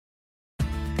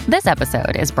This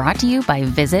episode is brought to you by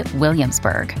Visit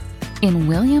Williamsburg. In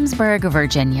Williamsburg,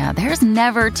 Virginia, there's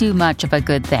never too much of a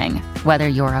good thing. Whether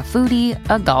you're a foodie,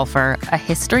 a golfer, a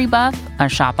history buff, a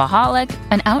shopaholic,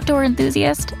 an outdoor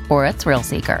enthusiast, or a thrill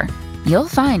seeker, you'll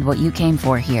find what you came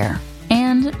for here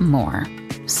and more.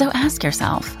 So ask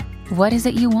yourself, what is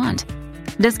it you want?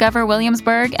 Discover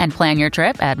Williamsburg and plan your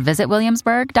trip at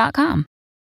visitwilliamsburg.com.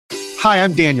 Hi,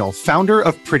 I'm Daniel, founder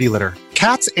of Pretty Litter.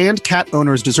 Cats and cat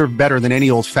owners deserve better than any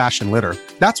old-fashioned litter.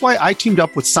 That's why I teamed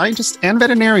up with scientists and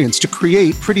veterinarians to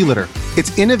create Pretty Litter.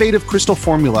 Its innovative crystal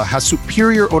formula has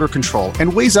superior odor control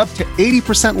and weighs up to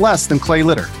 80% less than clay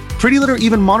litter. Pretty Litter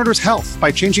even monitors health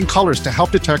by changing colors to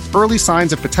help detect early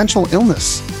signs of potential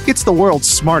illness. It's the world's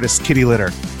smartest kitty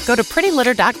litter. Go to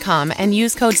prettylitter.com and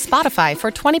use code SPOTIFY for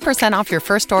 20% off your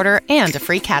first order and a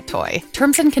free cat toy.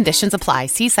 Terms and conditions apply.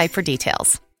 See site for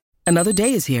details. Another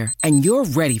day is here, and you're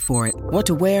ready for it. What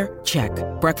to wear? Check.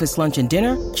 Breakfast, lunch, and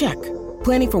dinner? Check.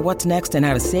 Planning for what's next and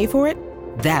how to save for it?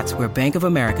 That's where Bank of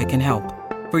America can help.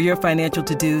 For your financial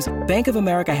to-dos, Bank of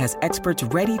America has experts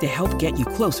ready to help get you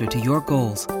closer to your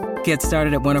goals. Get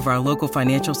started at one of our local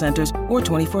financial centers or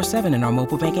 24/7 in our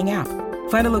mobile banking app.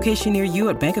 Find a location near you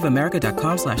at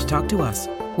bankofamerica.com/talktous.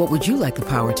 What would you like the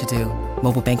power to do?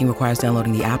 Mobile banking requires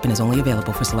downloading the app and is only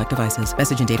available for select devices.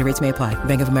 Message and data rates may apply.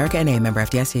 Bank of America N.A., member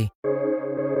FDIC.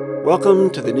 Welcome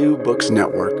to the New Books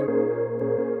Network.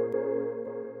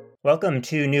 Welcome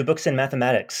to New Books in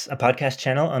Mathematics, a podcast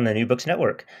channel on the New Books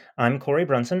Network. I'm Corey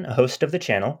Brunson, a host of the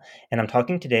channel, and I'm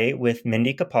talking today with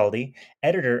Mindy Capaldi,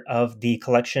 editor of the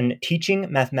collection Teaching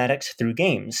Mathematics Through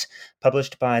Games,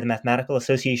 published by the Mathematical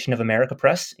Association of America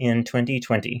Press in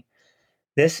 2020.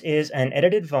 This is an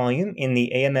edited volume in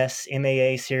the AMS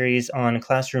MAA series on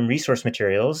classroom resource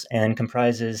materials and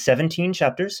comprises 17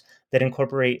 chapters that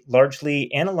incorporate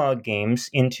largely analog games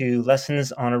into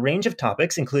lessons on a range of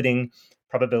topics, including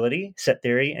probability, set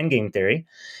theory, and game theory,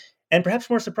 and perhaps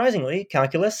more surprisingly,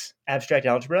 calculus, abstract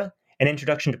algebra, and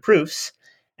introduction to proofs,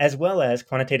 as well as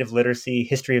quantitative literacy,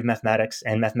 history of mathematics,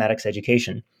 and mathematics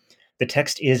education. The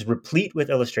text is replete with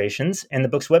illustrations, and the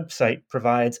book's website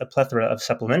provides a plethora of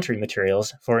supplementary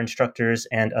materials for instructors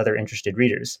and other interested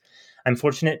readers. I'm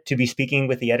fortunate to be speaking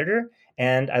with the editor,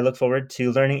 and I look forward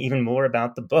to learning even more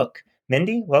about the book.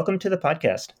 Mindy, welcome to the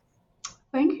podcast.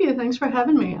 Thank you. Thanks for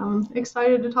having me. I'm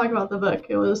excited to talk about the book.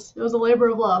 It was a labor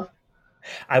of love.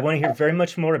 I want to hear very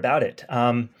much more about it.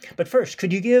 But first,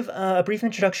 could you give a brief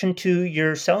introduction to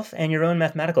yourself and your own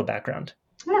mathematical background?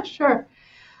 Yeah, sure.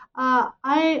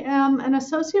 I am an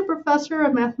associate professor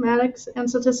of mathematics and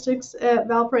statistics at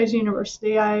Valparaiso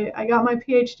University. I got my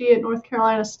PhD at North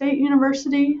Carolina State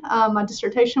University. My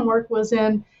dissertation work was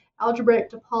in algebraic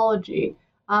topology.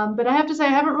 But I have to say I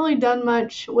haven't really done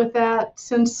much with that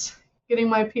since getting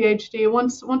my PhD.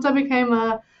 Once I became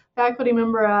a faculty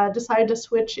member, I decided to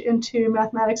switch into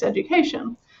mathematics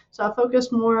education. So I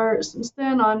focused more since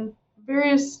then on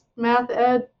various math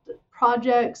ed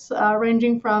projects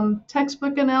ranging from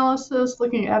textbook analysis,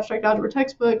 looking at abstract algebra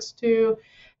textbooks, to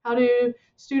how do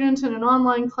students in an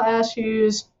online class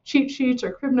use cheat sheets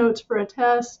or crib notes for a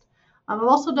test. I've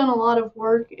also done a lot of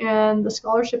work in the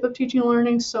Scholarship of Teaching and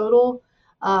Learning, SOTL,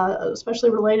 especially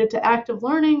related to active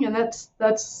learning, and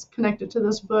that's connected to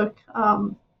this book.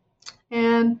 So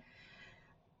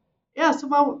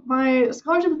my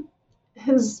scholarship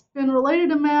has been related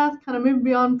to math, kind of moved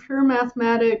beyond pure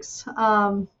mathematics,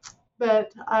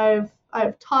 but I've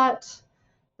taught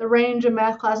the range of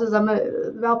math classes.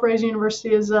 Valparaiso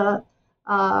University is a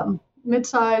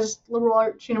mid-sized liberal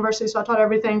arts university, so I taught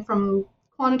everything from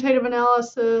quantitative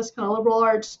analysis, kind of liberal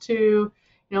arts, to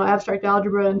abstract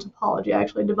algebra and topology. I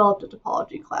actually developed a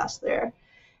topology class there.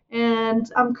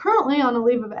 And I'm currently on a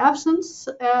leave of absence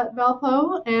at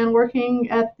Valpo and working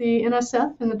at the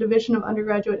NSF in the Division of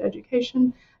Undergraduate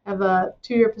Education. I have a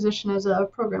 2-year position as a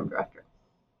program director.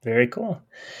 Very cool.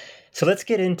 So let's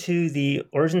get into the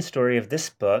origin story of this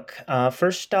book.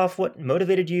 First off, what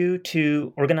motivated you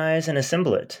to organize and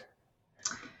assemble it?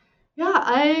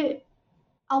 Yeah,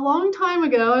 a long time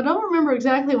ago, I don't remember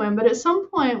exactly when, but at some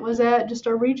point was at just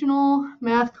a regional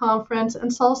math conference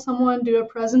and saw someone do a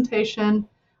presentation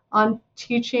on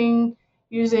teaching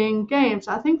using games.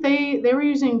 I think they were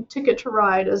using Ticket to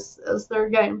Ride as their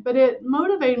game, but it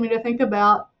motivated me to think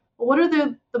about, well, what are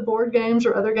the board games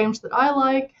or other games that I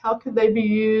like? How could they be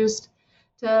used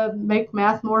to make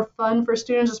math more fun for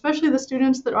students, especially the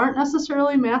students that aren't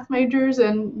necessarily math majors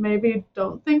and maybe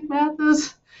don't think math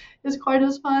is quite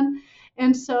as fun?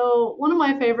 And so one of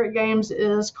my favorite games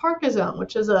is Carcassonne,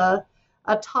 which is a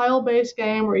tile-based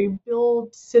game where you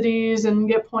build cities and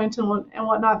get points and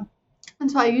whatnot.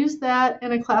 And so I used that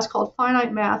in a class called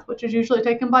Finite Math, which is usually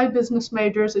taken by business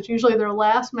majors. It's usually their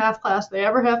last math class they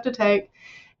ever have to take.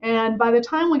 And by the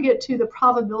time we get to the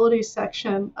probability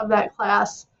section of that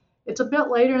class, it's a bit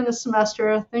later in the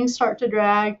semester, things start to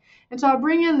drag. And so I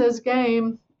bring in this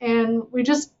game and we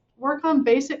just work on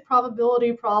basic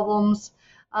probability problems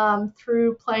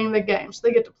through playing the game. So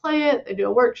they get to play it, they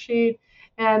do a worksheet,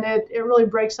 and it really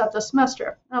breaks up the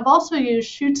semester. And I've also used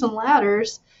Chutes and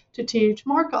Ladders to teach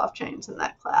Markov chains in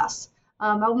that class.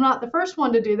 I'm not the first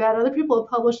one to do that. Other people have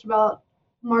published about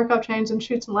Markov chains and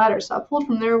Chutes and Ladders, so I pulled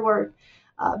from their work.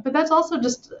 But that's also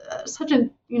just such a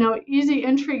easy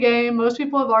entry game. Most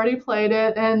people have already played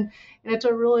it, and it's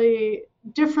a really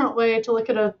different way to look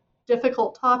at a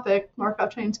difficult topic.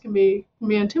 Markov chains can be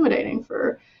intimidating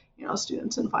for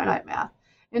students in finite math.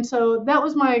 And so that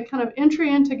was my kind of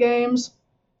entry into games.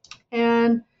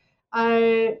 And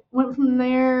I went from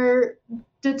there,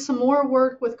 did some more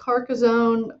work with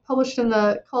Carcassonne, published in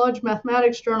the College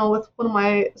Mathematics Journal with one of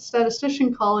my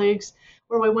statistician colleagues,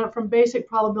 where we went from basic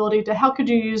probability to how could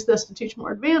you use this to teach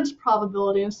more advanced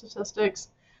probability and statistics.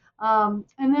 And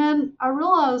then I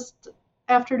realized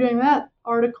after doing that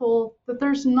article that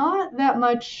there's not that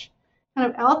much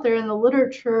kind of out there in the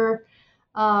literature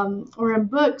or in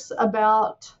books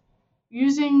about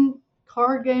using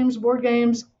card games, board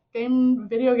games,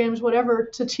 video games, whatever,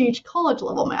 to teach college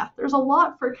level math. There's a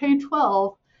lot for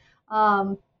K-12,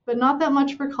 but not that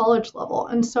much for college level.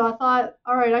 And so I thought,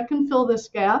 all right, I can fill this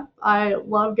gap. I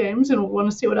love games and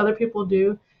want to see what other people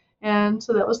do. And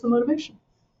so that was the motivation.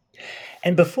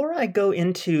 And before I go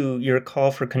into your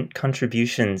call for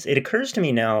contributions, it occurs to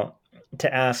me now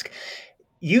to ask,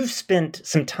 you've spent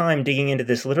some time digging into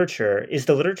this literature. Is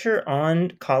the literature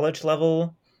on college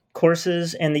level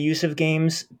courses and the use of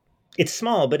games, it's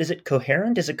small, but is it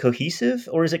coherent? Is it cohesive?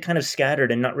 Or is it kind of scattered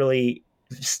and not really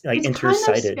like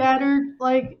intercited? Kind of scattered.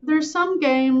 Like there's some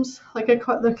games, like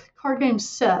the card game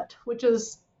Set, which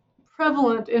is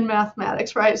prevalent in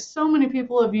mathematics, right? So many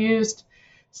people have used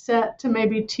Set to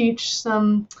maybe teach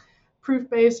some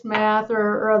proof-based math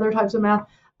or other types of math.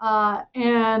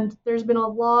 And there's been a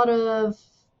lot of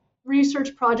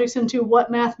research projects into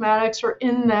what mathematics are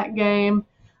in that game.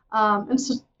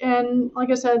 And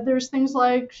like I said, there's things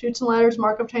like Chutes and Ladders,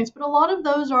 Markov chains, but a lot of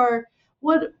those are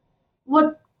what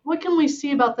can we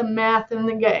see about the math in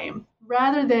the game,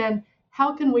 rather than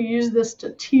how can we use this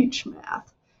to teach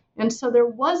math. And so there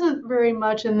wasn't very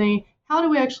much in the how do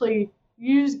we actually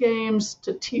use games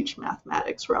to teach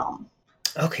mathematics realm.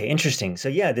 Okay, interesting. So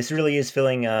yeah, this really is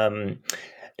filling.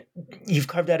 You've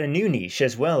carved out a new niche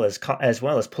as well as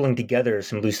pulling together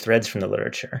some loose threads from the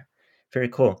literature. Very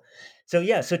cool. So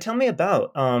yeah, so tell me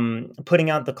about putting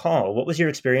out the call. What was your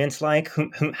experience like?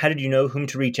 How did you know whom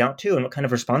to reach out to, and what kind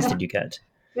of response did you get?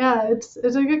 Yeah, it's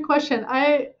a good question.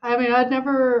 I mean, I'd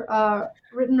never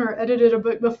written or edited a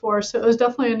book before, so it was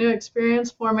definitely a new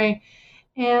experience for me.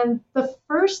 And the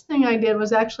first thing I did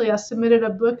was actually I submitted a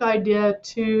book idea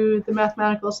to the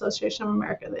Mathematical Association of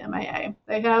America, the MAA.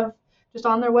 They have just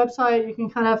on their website, you can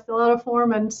kind of fill out a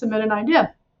form and submit an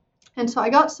idea. And so I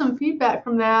got some feedback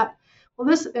from that.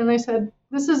 And they said,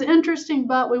 this is interesting,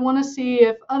 but we want to see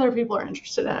if other people are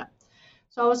interested in it.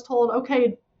 So I was told,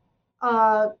 okay,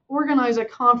 organize a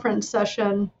conference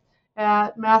session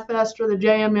at MathFest or the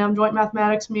JMM, Joint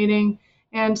Mathematics Meeting,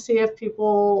 and see if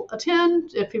people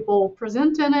attend, if people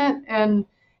present in it. And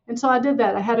so I did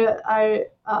that. I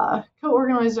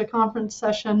co-organized a conference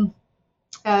session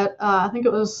at, I think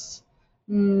it was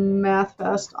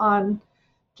MathFest, on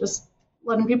just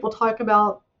letting people talk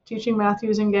about teaching math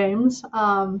using games.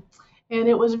 And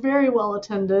it was very well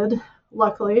attended,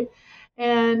 luckily.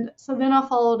 And so then I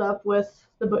followed up with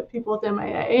the book people at the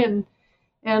MAA,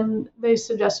 and they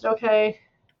suggested, okay,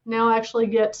 now actually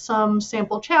get some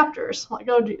sample chapters. I'm like,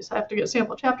 oh geez, I have to get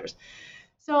sample chapters.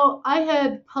 So I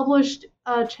had published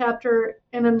a chapter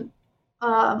in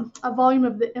a volume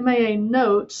of the MAA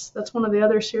Notes. That's one of the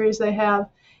other series they have.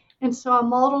 And so I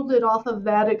modeled it off of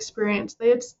that experience.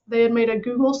 They had made a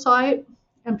Google site,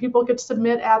 and people could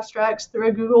submit abstracts through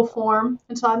a Google form.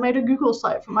 And so I made a Google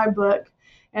site for my book,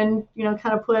 and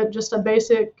kind of put just a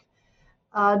basic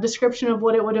description of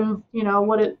what it would,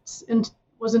 what it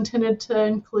was intended to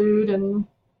include and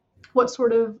what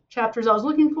sort of chapters I was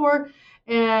looking for.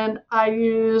 And I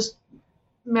used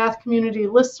math community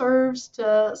listservs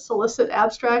to solicit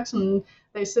abstracts, and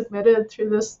they submitted through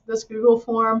this Google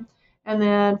form. And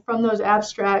then from those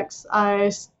abstracts,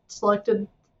 I selected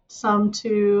some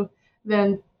to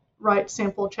then write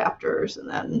sample chapters and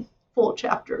then full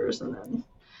chapters, and then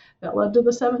that led to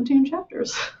the 17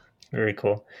 chapters. Very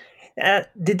cool.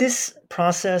 Did this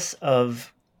process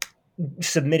of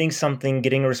submitting something,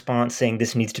 getting a response saying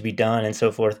this needs to be done and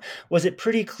so forth, was it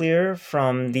pretty clear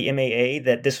from the MAA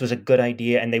that this was a good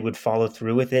idea and they would follow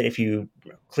through with it if you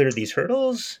cleared these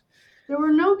hurdles? There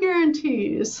were no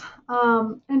guarantees.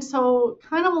 And so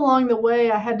kind of along the way,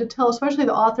 I had to tell, especially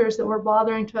the authors that were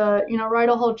bothering to, write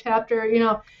a whole chapter,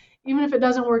 even if it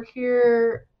doesn't work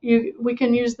here, we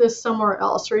can use this somewhere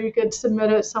else, or you could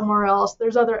submit it somewhere else.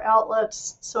 There's other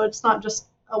outlets, so it's not just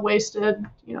a wasted,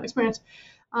 experience.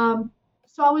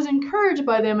 So I was encouraged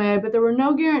by the MAA, but there were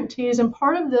no guarantees. And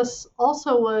part of this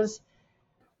also was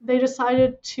they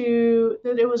decided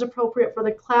that it was appropriate for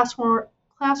the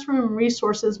Classroom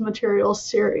Resources Materials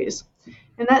series.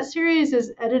 And that series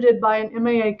is edited by an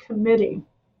MAA committee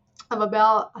of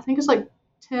about, I think it's like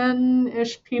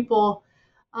 10-ish people.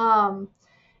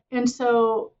 And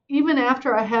so even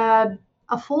after I had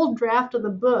a full draft of the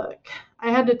book, I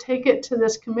had to take it to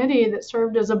this committee that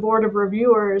served as a board of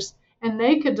reviewers, and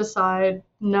they could decide,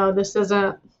 no, this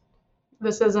isn't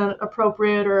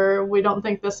appropriate, or we don't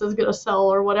think this is going to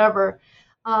sell, or whatever.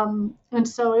 And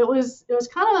so it was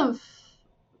kind of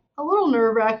a little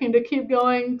nerve-wracking to keep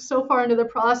going so far into the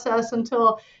process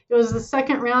until it was the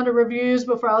second round of reviews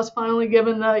before I was finally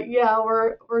given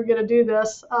we're going to do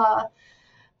this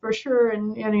for sure,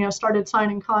 and started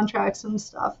signing contracts and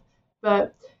stuff.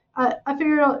 But I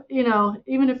figured,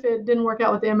 even if it didn't work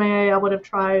out with the MAA, I would have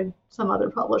tried some other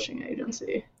publishing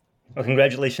agency. Well,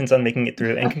 congratulations on making it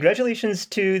through, and congratulations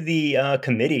to the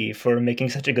committee for making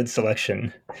such a good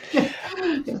selection. Yeah,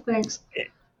 thanks.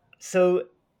 So,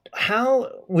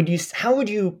 how would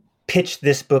you pitch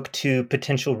this book to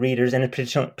potential readers and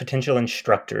potential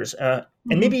instructors, and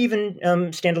maybe even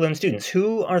standalone students?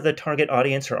 Who are the target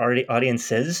audience or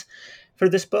audiences for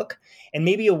this book? And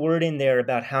maybe a word in there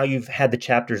about how you've had the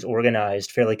chapters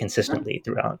organized fairly consistently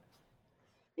throughout.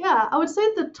 Yeah, I would say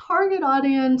the target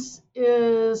audience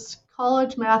is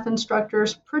college math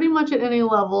instructors, pretty much at any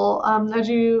level. As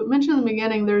you mentioned in the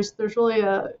beginning, there's really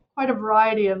quite a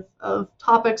variety of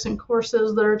topics and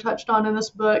courses that are touched on in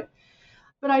this book.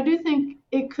 But I do think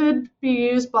it could be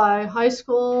used by high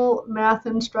school math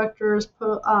instructors,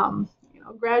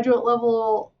 graduate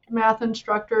level math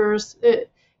instructors.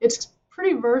 It's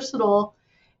pretty versatile,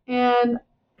 and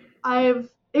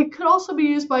it could also be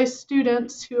used by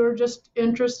students who are just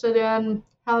interested in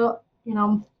how,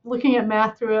 looking at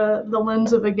math through the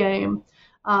lens of a game.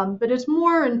 But it's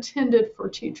more intended for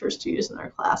teachers to use in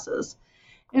their classes.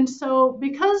 And so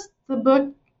because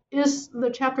the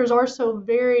chapters are so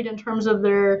varied in terms of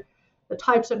the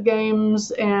types of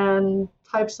games and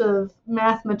types of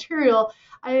math material,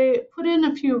 I put in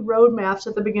a few roadmaps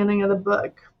at the beginning of the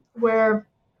book where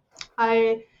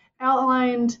I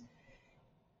outlined,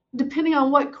 depending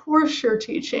on what course you're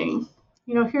teaching,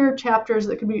 here are chapters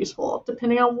that could be useful.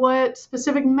 Depending on what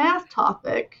specific math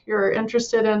topic you're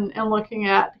interested in looking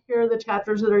at, here are the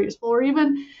chapters that are useful. Or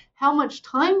even how much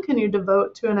time can you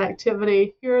devote to an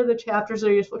activity? Here are the chapters that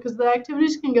are useful, because the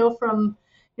activities can go from,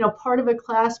 part of a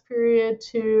class period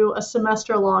to a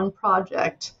semester-long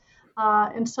project.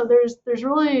 And so there's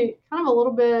really kind of a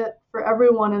little bit for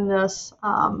everyone in this.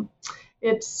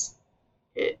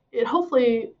 It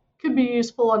hopefully could be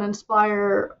useful and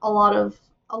inspire a lot of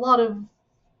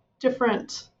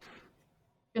different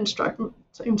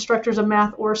instructors of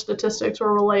math or statistics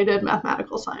or related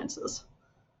mathematical sciences.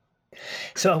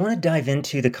 So I want to dive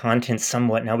into the content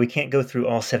somewhat. Now, we can't go through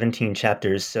all 17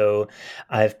 chapters, so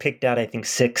I've picked out, I think,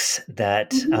 6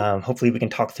 that hopefully we can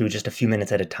talk through just a few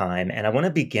minutes at a time. And I want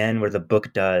to begin where the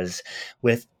book does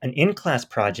with an in-class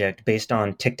project based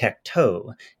on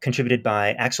tic-tac-toe, contributed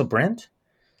by Axel Brandt.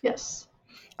 Yes.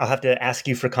 I'll have to ask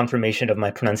you for confirmation of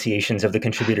my pronunciations of the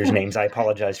contributors' names. I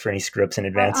apologize for any screw-ups in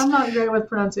advance. I'm not great with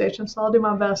pronunciation, so I'll do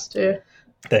my best too.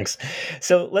 Thanks.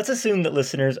 So let's assume that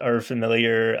listeners are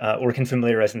familiar or can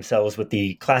familiarize themselves with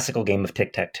the classical game of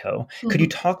tic-tac-toe. Could you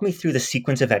talk me through the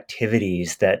sequence of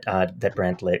activities that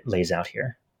Brandt lays out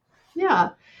here? Yeah.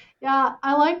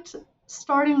 I liked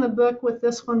starting the book with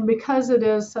this one because it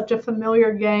is such a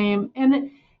familiar game.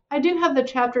 And I do have the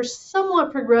chapters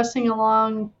somewhat progressing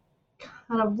along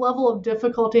kind of level of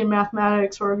difficulty in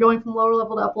mathematics, or going from lower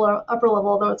level to upper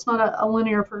level, although it's not a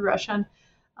linear progression.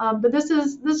 But this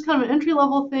is kind of an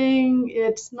entry-level thing.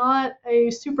 It's not a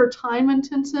super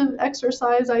time-intensive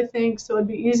exercise, I think, so it'd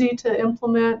be easy to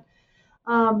implement.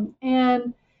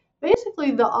 And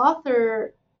basically, the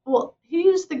author, he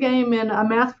used the game in a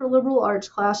Math for Liberal Arts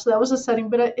class, so that was a setting,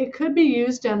 but it could be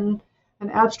used in an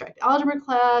abstract algebra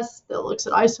class that looks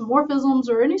at isomorphisms,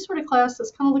 or any sort of class that's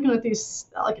kind of looking at these,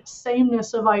 like a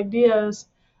sameness of ideas.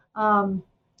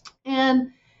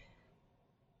 And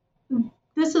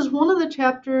This is one of the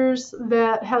chapters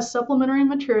that has supplementary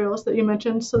materials that you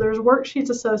mentioned, so there's worksheets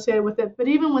associated with it. But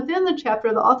even within the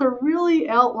chapter, the author really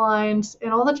outlines,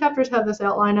 and all the chapters have this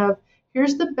outline of,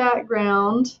 here's the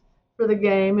background for the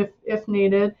game if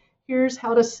needed, here's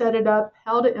how to set it up,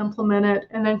 how to implement it,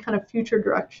 and then kind of future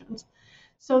directions.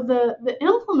 So the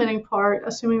implementing part,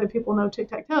 assuming that people know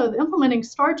tic-tac-toe, the implementing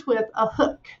starts with a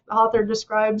hook. The author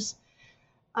describes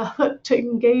a hook to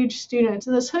engage students.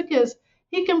 And this hook is,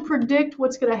 he can predict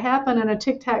what's going to happen in a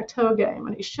tic-tac-toe game.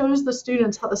 And he shows the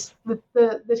students how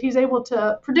that he's able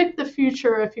to predict the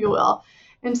future, if you will.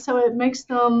 And so it makes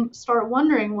them start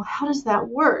wondering, well, how does that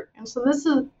work? And so it's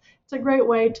a great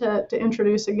way to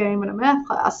introduce a game in a math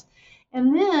class.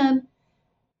 And then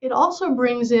it also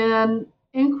brings in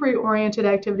inquiry-oriented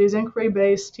activities,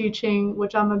 inquiry-based teaching,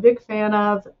 which I'm a big fan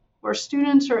of, where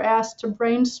students are asked to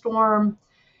brainstorm,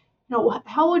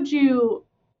 how would you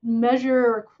measure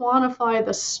or quantify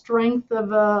the strength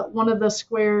of one of the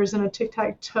squares in a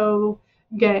tic-tac-toe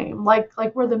game, like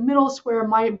where the middle square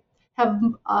might have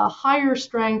a higher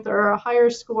strength or a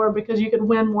higher score because you could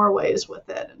win more ways with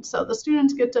it. And so the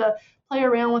students get to play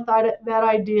around with that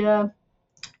idea.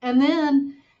 And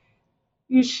then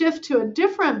you shift to a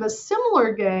different but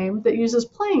similar game that uses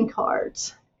playing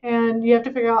cards. And you have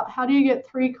to figure out, how do you get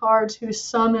 3 cards whose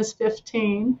sum is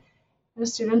 15? And the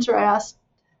students are asked,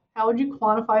 how would you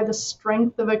quantify the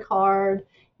strength of a card?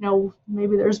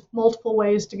 Maybe there's multiple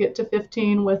ways to get to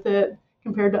 15 with it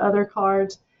compared to other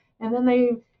cards. And then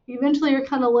they eventually are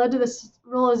kind of led to this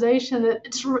realization that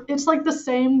it's like the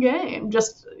same game,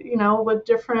 just, with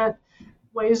different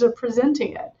ways of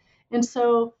presenting it. And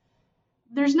so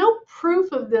there's no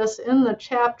proof of this in the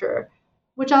chapter,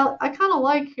 which I kind of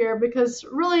like here, because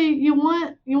really you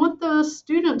want the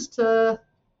students to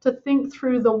think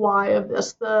through the why of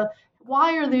this.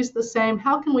 Why are these the same?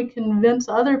 How can we convince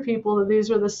other people that these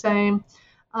are the same?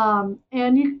 And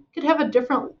you could have a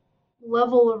different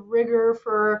level of rigor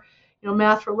for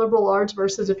math for liberal arts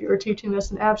versus if you were teaching this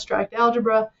in abstract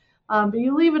algebra. But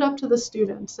you leave it up to the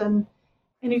students, and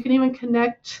you can even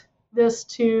connect this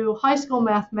to high school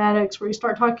mathematics, where you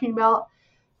start talking about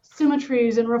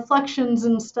symmetries and reflections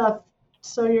and stuff.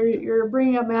 So you're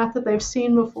bringing up math that they've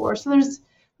seen before. So there's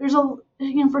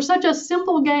for such a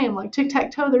simple game like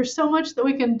tic-tac-toe, there's so much that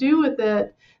we can do with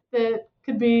it that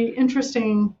could be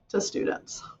interesting to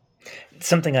students.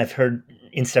 Something I've heard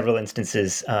in several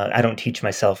instances, I don't teach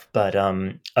myself, but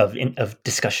of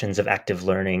discussions of active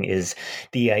learning is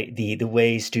the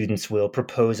way students will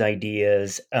propose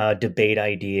ideas, debate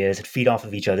ideas, feed off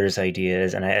of each other's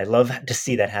ideas, and I love to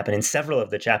see that happen in several of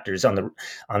the chapters on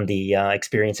the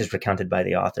experiences recounted by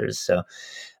the authors. So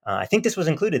I think this was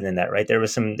included in that, right? There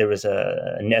was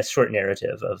a short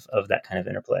narrative of that kind of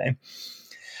interplay.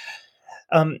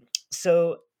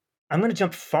 So I'm going to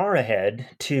jump far ahead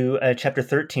to chapter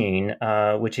 13,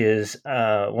 which is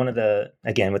one of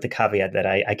again, with the caveat that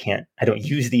I don't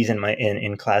use these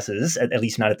in classes, at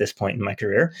least not at this point in my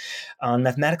career, on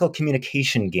mathematical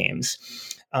communication games.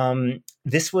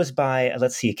 This was by,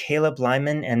 Caleb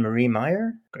Lyman and Marie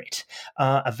Meyer. Great.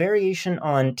 A variation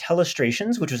on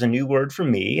telestrations, which was a new word for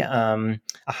me, a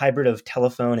hybrid of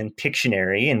telephone and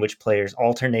Pictionary, in which players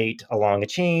alternate along a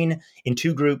chain in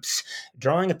 2 groups,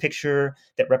 drawing a picture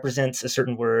that represents a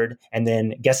certain word, and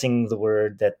then guessing the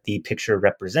word that the picture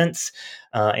represents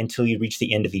until you reach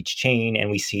the end of each chain, and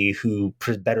we see who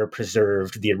better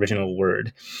preserved the original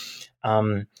word.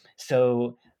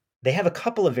 So they have a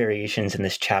couple of variations in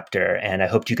this chapter, and I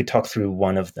hoped you could talk through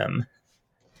one of them.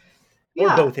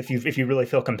 Yeah. Or both, if you really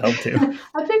feel compelled to.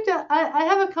 I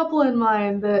have a couple in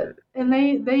mind and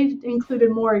they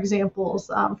included more examples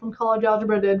from college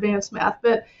algebra to advanced math.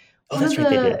 But one of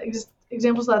the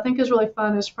examples that I think is really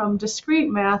fun is from discrete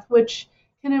math, which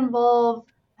can involve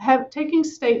taking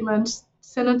statements,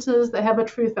 sentences that have a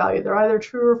truth value. They're either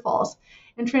true or false,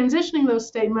 and transitioning those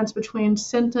statements between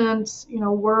sentence,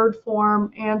 word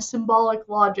form, and symbolic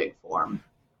logic form.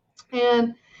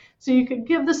 And so you could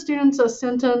give the students a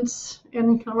sentence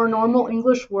in kind of our normal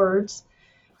English words,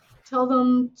 tell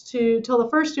the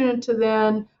first student to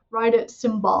then write it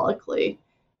symbolically.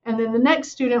 And then the next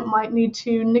student might need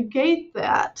to negate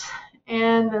that.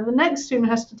 And then the next student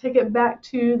has to take it back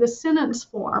to the sentence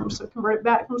form. So convert it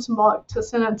back from symbolic to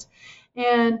sentence.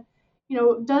 And,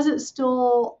 does it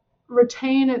still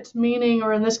retain its meaning,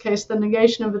 or in this case, the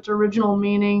negation of its original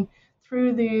meaning,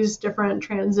 through these different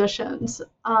transitions?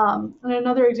 And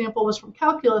another example was from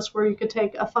calculus, where you could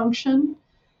take a function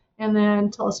and then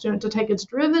tell a student to take its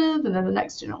derivative, and then the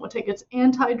next student would take its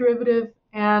antiderivative,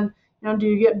 and do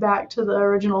you get back to the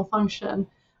original function?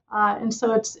 And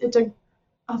so it's a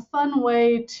fun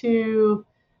way to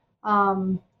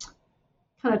kind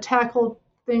kind of tackle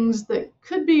things that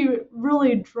could be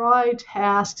really dry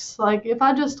tasks. Like if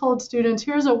I just told students,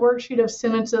 here's a worksheet of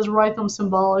sentences, write them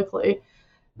symbolically.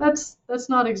 That's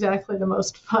not exactly the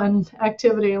most fun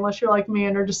activity unless you're like me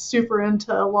and are just super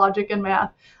into logic and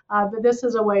math. But this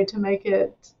is a way to make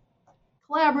it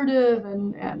collaborative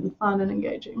and fun and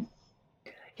engaging.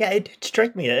 Yeah, it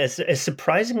struck me as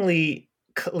surprisingly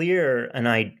clear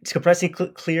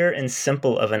and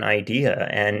simple of an idea,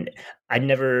 and I'd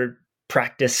never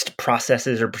practiced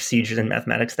processes or procedures in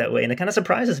mathematics that way, and it kind of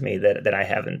surprises me that I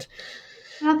haven't.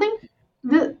 And I think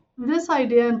that this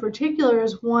idea in particular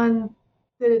is one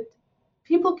that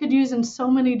people could use in so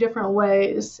many different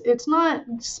ways. It's not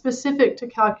specific to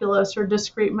calculus or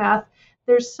discrete math.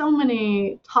 There's so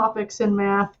many topics in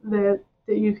math that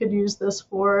you could use this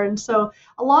for. And so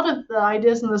a lot of the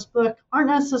ideas in this book aren't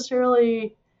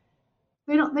necessarily,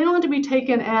 they don't have to be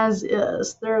taken as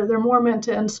is. They're more meant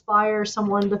to inspire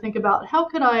someone to think about how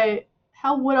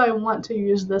would I want to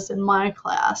use this in my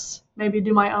class? Maybe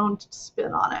do my own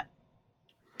spin on it.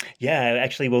 Yeah,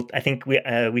 actually, I think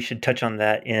we should touch on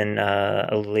that in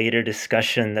a later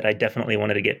discussion that I definitely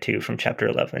wanted to get to from chapter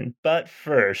 11. But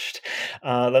first,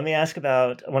 let me ask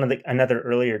about another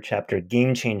earlier chapter,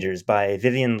 Game Changers by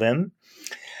Vivian Lim.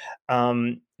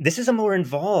 This is a more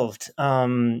involved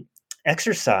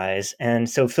exercise, and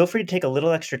so feel free to take a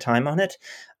little extra time on it.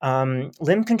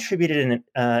 Lim contributed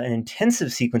an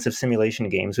intensive sequence of simulation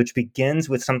games, which begins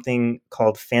with something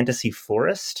called Fantasy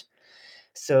Forest.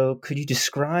 So could you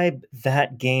describe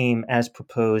that game as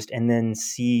proposed and then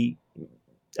see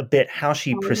a bit how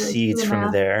she proceeds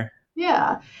from there?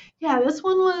 Yeah. This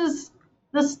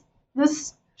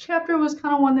chapter was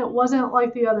kind of one that wasn't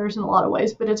like the others in a lot of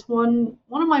ways, but it's one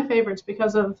of my favorites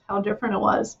because of how different it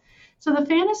was. So the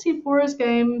Fantasy Forest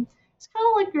game is kind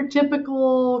of like your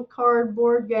typical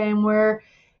cardboard game where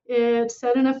it's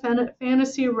set in a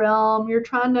fantasy realm. You're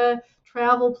trying to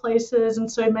travel places,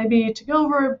 and so maybe to go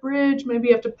over a bridge, maybe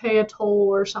you have to pay a toll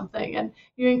or something, and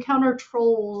you encounter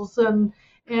trolls, and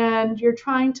you're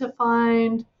trying to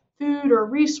find food or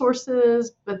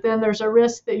resources, but then there's a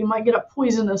risk that you might get a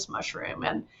poisonous mushroom,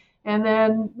 and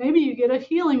then maybe you get a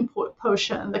healing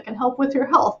potion that can help with your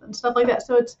health and stuff like that.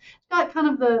 So it's got kind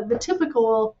of the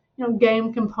typical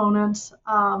game components,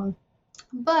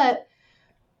 but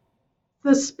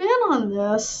the spin on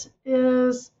this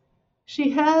is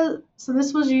so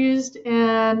this was used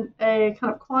in a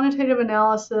kind of quantitative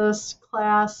analysis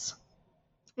class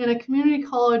in a community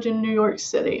college in New York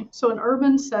City, so an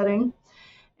urban setting,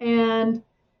 and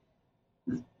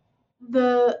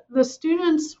the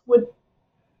students would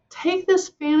take this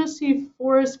Fantasy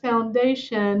Forest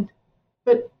foundation,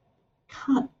 but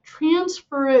kind of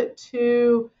transfer it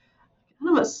to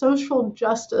kind of a social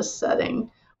justice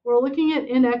setting. We're looking at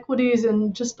inequities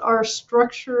in just our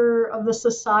structure of the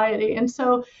society. And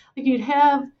so like you'd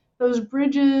have those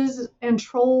bridges and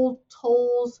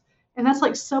tolls, and that's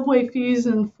like subway fees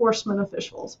and enforcement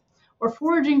officials. Or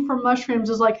foraging for mushrooms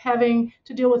is like having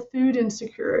to deal with food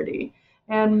insecurity.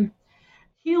 And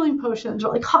healing potions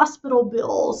are like hospital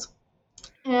bills.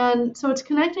 And so it's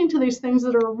connecting to these things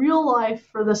that are real life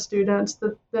for the students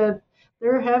that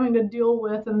they're having to deal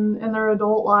with in their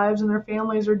adult lives and their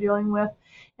families are dealing with.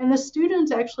 And the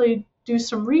students actually do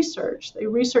some research. They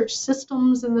research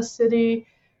systems in the city,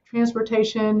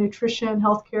 transportation, nutrition,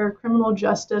 healthcare, criminal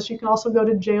justice. You can also go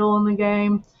to jail in the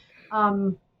game.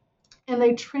 And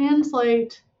they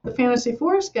translate the Fantasy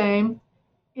Forest game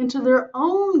into their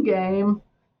own game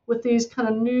with these kind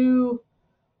of new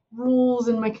rules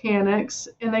and mechanics.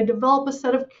 And they develop a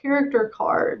set of character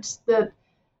cards that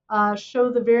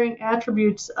show the varying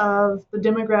attributes of the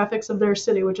demographics of their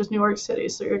city, which is New York City.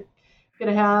 So you're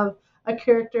going to have a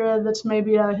character that's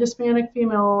maybe a Hispanic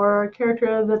female or a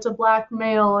character that's a black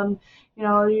male, and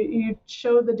you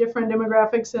show the different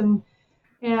demographics,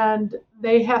 and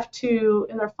they have to,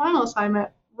 in their final assignment,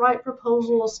 write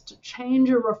proposals to change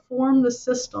or reform the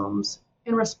systems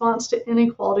in response to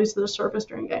inequalities that have surfaced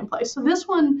during gameplay. So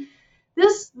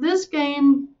this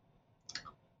game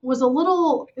was a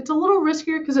little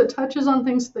riskier because it touches on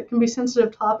things that can be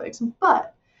sensitive topics,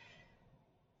 but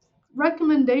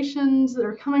recommendations that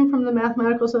are coming from the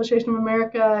Mathematical Association of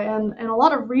America and a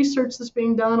lot of research that's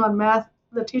being done on math,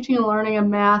 the teaching and learning of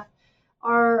math,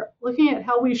 are looking at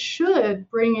how we should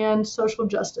bring in social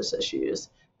justice issues.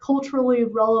 Culturally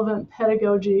relevant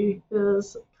pedagogy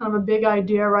is kind of a big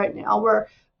idea right now, where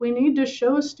we need to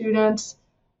show students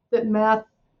that math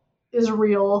is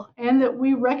real and that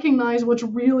we recognize what's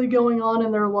really going on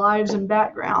in their lives and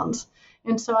backgrounds.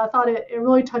 And so I thought it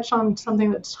really touched on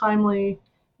something that's timely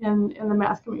in the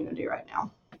math community right now.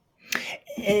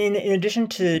 In addition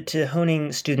to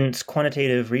honing students'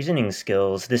 quantitative reasoning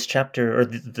skills, this chapter, or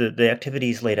the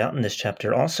activities laid out in this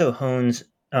chapter, also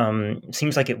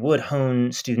seems like it would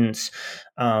hone students'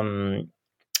 not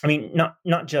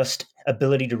just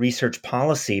ability to research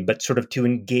policy, but sort of to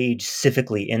engage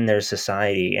civically in their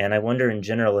society. And I wonder in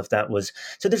general if that was,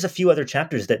 so there's a few other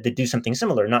chapters that do something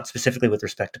similar, not specifically with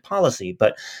respect to policy,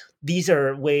 but these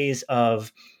are ways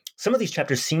of, some of these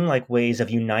chapters seem like ways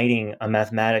of uniting a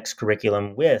mathematics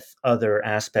curriculum with other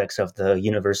aspects of the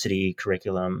university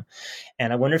curriculum.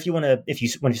 And I wonder if you want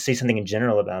to say something in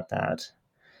general about that.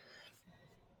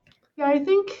 Yeah, I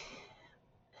think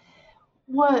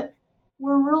what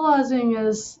we're realizing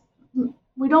is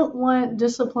we don't want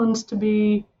disciplines to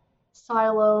be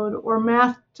siloed or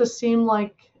math to seem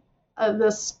like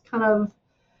this kind of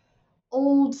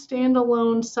old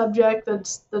standalone subject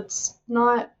that's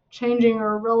not changing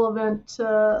or relevant to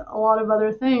a lot of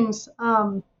other things.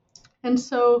 And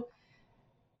so,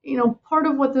 part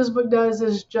of what this book does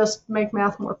is just make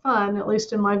math more fun. At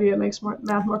least in my view, it makes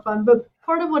math more fun. But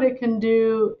part of what it can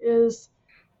do is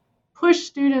push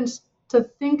students to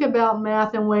think about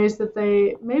math in ways that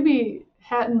they maybe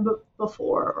hadn't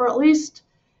before, or at least,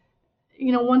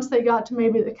 once they got to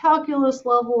maybe the calculus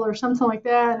level or something like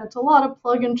that, and it's a lot of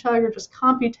plug and chug or just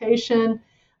computation,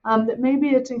 that maybe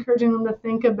it's encouraging them to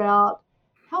think about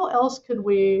how else could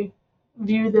we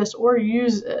view this or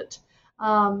use it.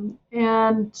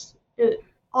 And it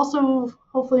also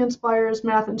hopefully inspires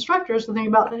math instructors to think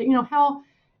about, how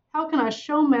can I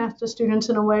show math to students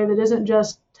in a way that isn't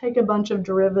just take a bunch of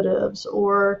derivatives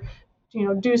or,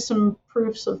 do some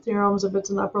proofs of theorems if it's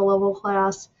an upper level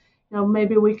class.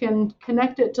 Maybe we can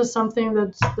connect it to something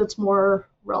that's more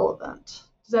relevant.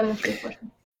 Does that answer your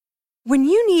question? When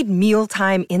you need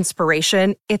mealtime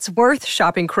inspiration, it's worth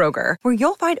shopping Kroger, where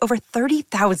you'll find over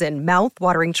 30,000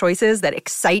 mouth-watering choices that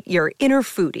excite your inner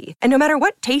foodie. And no matter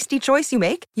what tasty choice you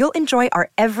make, you'll enjoy our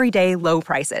everyday low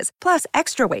prices, plus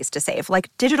extra ways to save,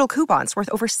 like digital coupons worth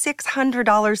over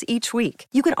 $600 each week.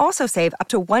 You can also save up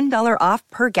to $1 off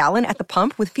per gallon at the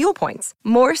pump with fuel points.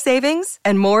 More savings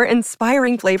and more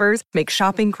inspiring flavors make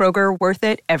shopping Kroger worth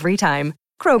it every time.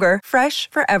 Kroger, fresh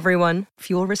for everyone.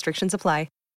 Fuel restrictions apply.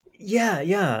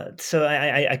 Yeah. So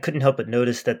I couldn't help but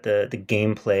notice that the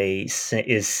gameplay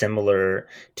is similar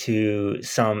to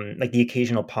some, like the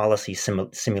occasional policy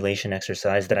simulation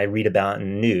exercise that I read about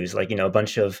in the news. Like, a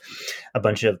bunch of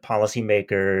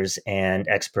policymakers and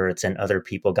experts and other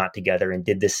people got together and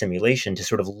did this simulation to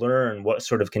sort of learn what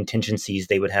sort of contingencies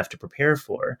they would have to prepare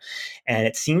for. And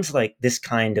it seems like this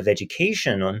kind of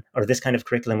education or this kind of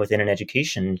curriculum within an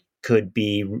education could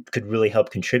really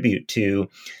help contribute to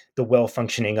the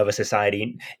well-functioning of a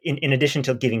society, in addition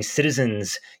to giving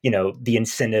citizens, the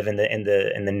incentive and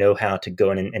the know-how to go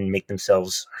in and make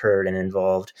themselves heard and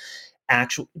involved.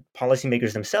 Actual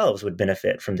policymakers themselves would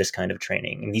benefit from this kind of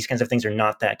training. And these kinds of things are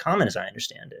not that common, as I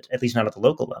understand it, at least not at the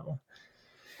local level.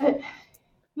 I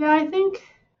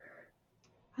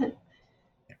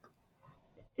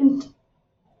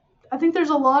think there's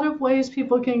a lot of ways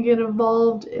people can get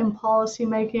involved in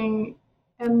policymaking,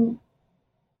 and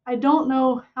I don't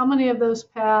know how many of those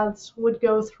paths would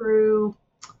go through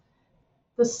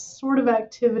the sort of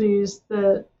activities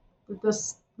that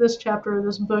this chapter of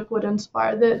this book would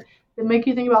inspire, that make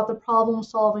you think about the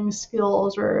problem-solving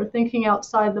skills or thinking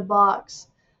outside the box.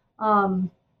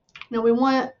 We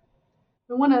want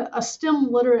a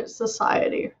STEM literate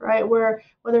society, right? Where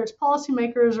whether it's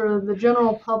policymakers or the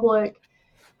general public,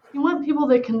 you want people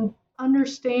that can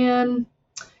understand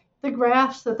the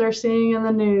graphs that they're seeing in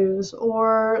the news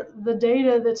or the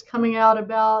data that's coming out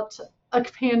about a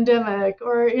pandemic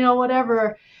or,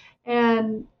 whatever.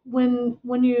 And when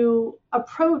you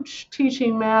approach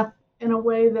teaching math in a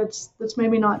way that's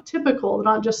maybe not typical,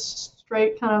 not just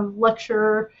straight kind of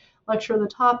lecture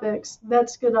the topics,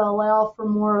 that's going to allow for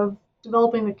more of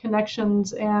developing the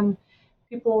connections and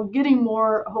people getting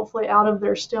more, hopefully, out of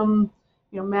their STEM,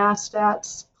 math,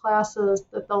 stats classes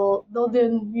that they'll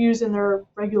then use in their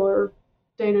regular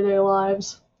day-to-day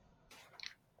lives.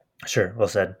 Sure, well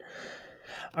said.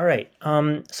 All right,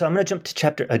 so I'm going to jump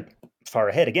to far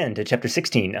ahead again to chapter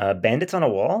 16, Bandits on a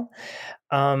Wall.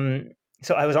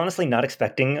 So I was honestly not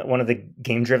expecting one of the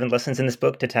game-driven lessons in this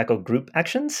book to tackle group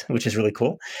actions, which is really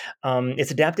cool.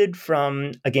 It's adapted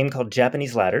from a game called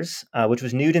Japanese Ladders, which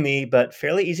was new to me, but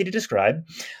fairly easy to describe.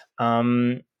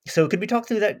 So could we talk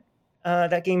through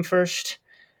that game first?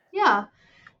 Yeah.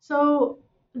 So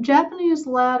Japanese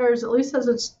Ladders, at least as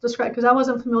it's described, because I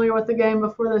wasn't familiar with the game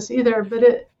before this either, but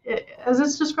it as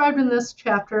it's described in this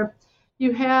chapter,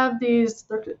 you have these,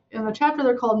 in the chapter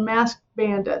they're called masked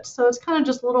bandits. So it's kind of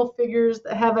just little figures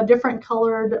that have a different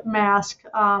colored mask.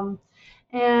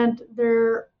 And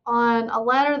they're on a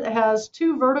ladder that has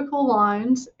two vertical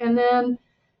lines. And then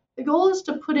the goal is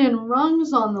to put in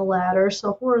rungs on the ladder,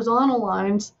 so horizontal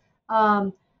lines,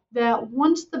 that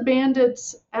once the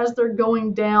bandits, as they're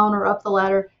going down or up the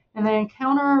ladder, and they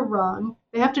encounter a rung,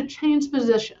 they have to change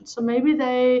position. So maybe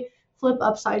they flip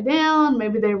upside down,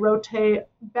 maybe they rotate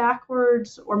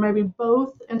backwards, or maybe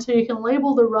both. And so you can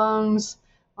label the rungs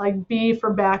like B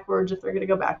for backwards if they're going to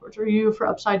go backwards, or U for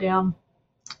upside down.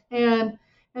 And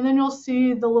then you'll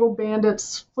see the little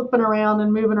bandits flipping around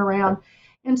and moving around.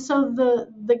 And so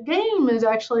the game is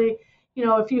actually,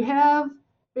 if you have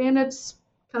bandits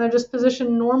kind of just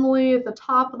positioned normally at the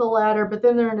top of the ladder, but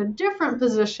then they're in a different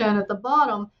position at the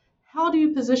bottom, how do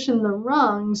you position the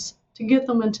rungs to get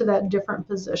them into that different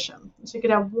position? So you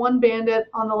could have one bandit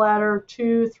on the ladder,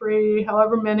 2, 3,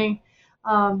 however many,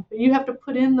 but you have to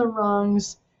put in the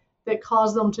rungs that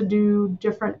cause them to do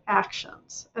different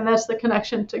actions. And that's the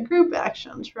connection to group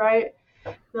actions, right?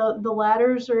 The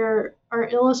ladders are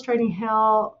illustrating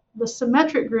how the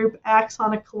symmetric group acts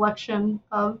on a collection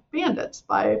of bandits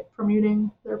by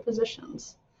permuting their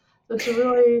positions. So it's a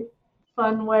really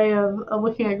fun way of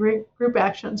looking at group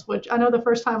actions, which I know the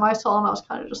first time I saw them, I was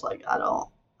kind of just like, I don't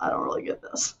really get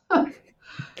this.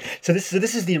 So this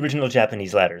is the original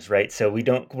Japanese ladders, right? So we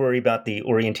don't worry about the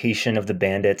orientation of the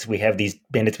bandits. We have these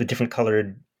bandits with different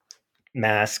colored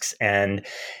masks, and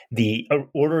the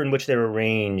order in which they're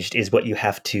arranged is what you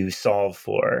have to solve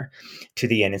for to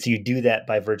the end. And so you do that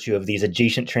by virtue of these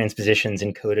adjacent transpositions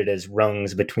encoded as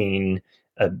rungs between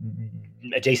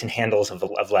adjacent handles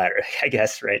of ladder, I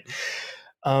guess, right?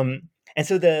 And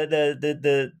so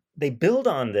they build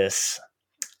on this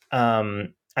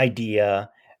idea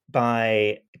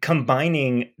by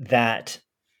combining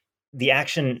the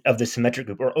action of the symmetric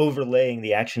group, or overlaying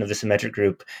the action of the symmetric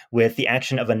group with the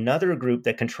action of another group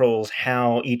that controls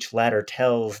how each ladder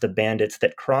tells the bandits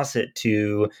that cross it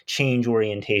to change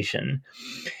orientation.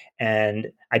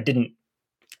 And I didn't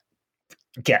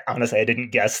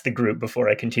guess the group before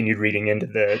I continued reading into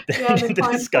the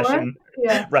discussion.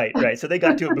 Yeah. Right. So they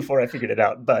got to it before I figured it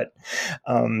out. But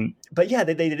yeah,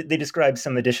 they described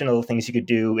some additional things you could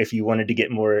do if you wanted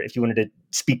to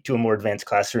speak to a more advanced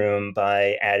classroom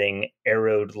by adding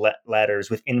arrowed ladders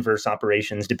with inverse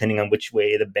operations depending on which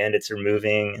way the bandits are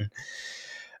moving.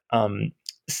 One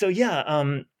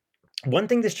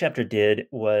thing this chapter did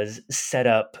was set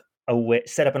up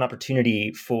an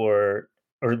opportunity for,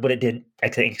 or what it did, I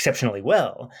think, exceptionally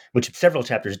well, which several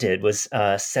chapters did, was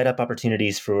set up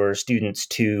opportunities for students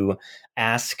to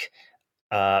ask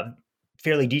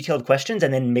fairly detailed questions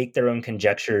and then make their own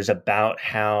conjectures about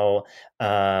how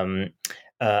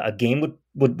a game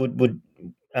would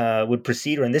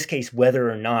proceed, or in this case,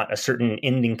 whether or not a certain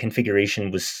ending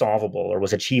configuration was solvable or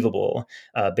was achievable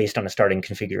based on a starting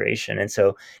configuration. And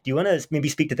so, do you want to maybe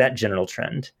speak to that general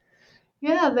trend?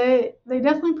 Yeah, they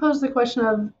definitely pose the question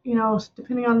of,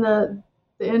 depending on the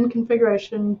end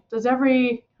configuration, does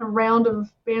every round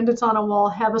of bandits on a wall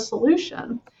have a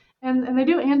solution? And they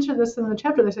do answer this in the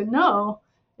chapter. They say, no,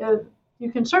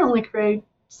 you can certainly create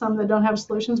some that don't have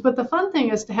solutions, but the fun thing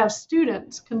is to have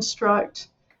students construct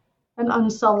an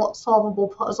unsolvable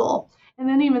puzzle, and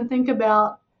then even think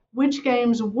about which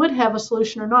games would have a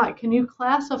solution or not. Can you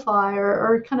classify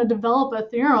or kind of develop a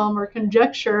theorem or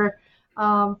conjecture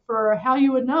for how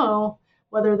you would know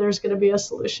whether there's going to be a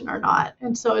solution or not?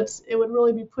 And so it would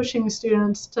really be pushing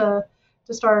students to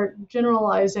start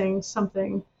generalizing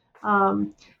something.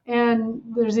 And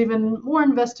there's even more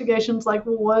investigations like,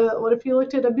 well, what if you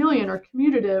looked at abelian or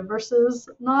commutative versus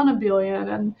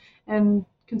non-abelian, and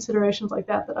considerations like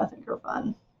that I think are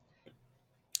fun.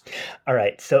 All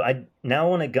right, so I now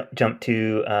want to jump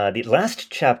to the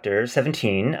last chapter,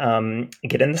 17.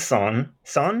 Get in the Son.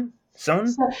 My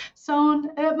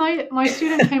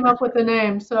student came up with the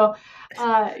name, so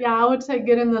I would say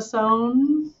get in the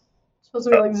zone. Supposed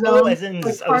to be like zone. As in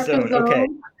like zone. Okay,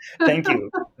 thank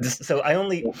you. So I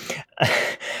only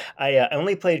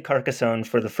played Carcassonne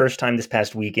for the first time this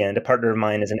past weekend. A partner of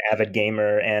mine is an avid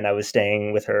gamer, and I was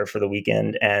staying with her for the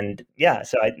weekend. And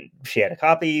so she had a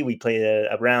copy. We played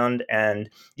a round, and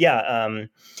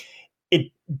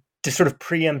it, to sort of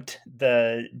preempt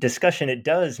the discussion, it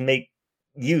does make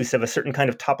use of a certain kind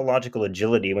of topological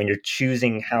agility when you're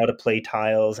choosing how to play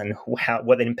tiles and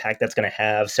what impact that's going to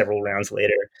have several rounds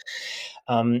later.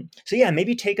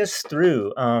 Maybe take us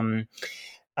through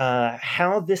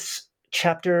how this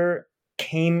chapter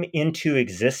came into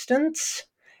existence,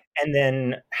 and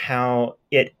then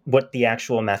what the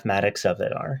actual mathematics of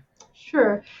it are.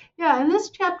 Sure. Yeah, in this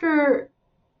chapter,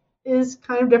 is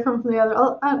kind of different from the other.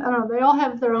 I don't know, they all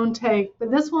have their own take,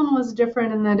 but this one was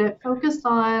different in that it focused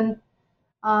on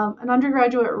an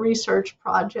undergraduate research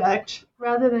project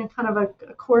rather than kind of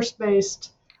a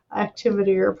course-based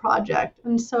activity or project.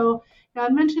 And so I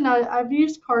mentioned I've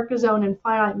used Carcassonne in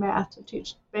finite math to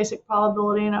teach basic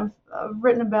probability, and I've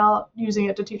written about using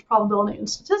it to teach probability and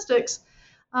statistics.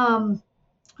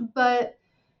 But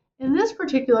in this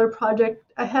particular project,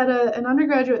 I had an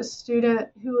undergraduate student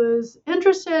who was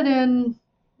interested in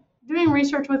doing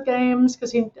research with games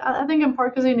because I think in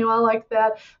part because he knew I liked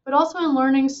that, but also in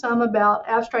learning some about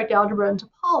abstract algebra and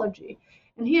topology.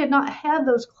 And he had not had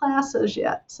those classes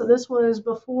yet. So this was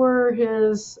before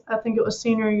his, I think it was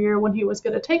senior year when he was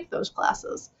going to take those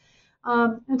classes.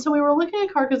 And so we were looking at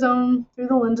Carcassonne through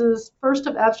the lenses first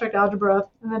of abstract algebra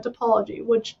and then topology,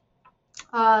 which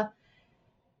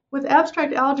with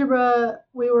abstract algebra,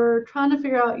 we were trying to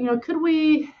figure out, could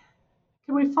we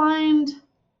find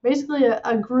basically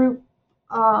a group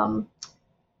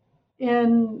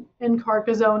in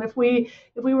Carcassonne if we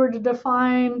were to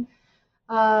define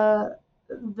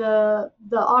the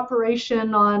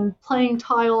operation on playing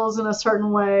tiles in a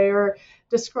certain way, or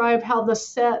describe how the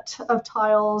set of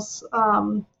tiles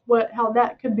how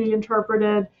that could be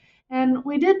interpreted. And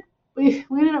we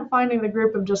ended up finding the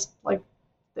group of just like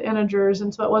the integers,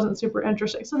 and so it wasn't super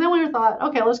interesting. So then we thought,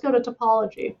 okay, let's go to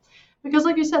topology. Because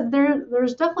like you said,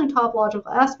 there's definitely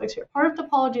topological aspects here. Part of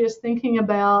topology is thinking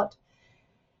about,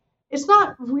 it's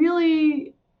not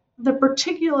really the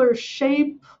particular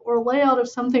shape or layout of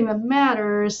something that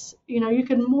matters. You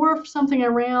can morph something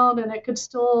around and it could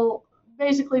still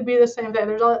basically be the same thing.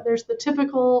 There's the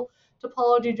typical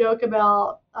topology joke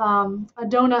about a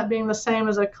donut being the same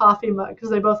as a coffee mug because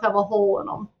they both have a hole in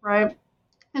them, right?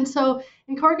 And so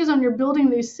in Carcassonne, you're building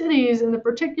these cities, and the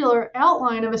particular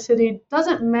outline of a city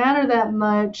doesn't matter that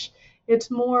much.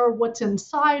 It's more what's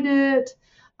inside it,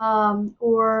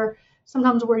 or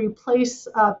sometimes where you place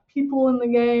people in the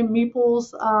game,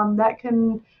 meeples, that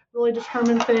can really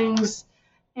determine things.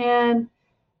 And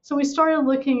so we started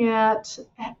looking at,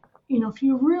 if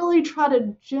you really try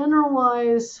to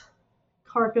generalize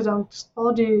Carcassonne,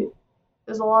 topology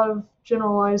is a lot of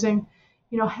generalizing.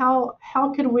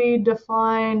 How could we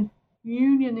define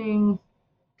unioning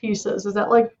pieces? Is that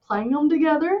like playing them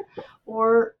together,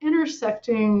 or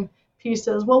intersecting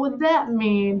pieces? What would that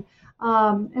mean?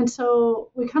 And so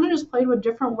we kind of just played with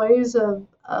different ways of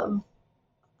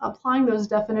applying those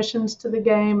definitions to the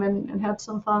game and had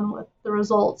some fun with the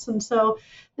results. And so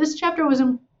this chapter was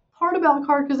in part about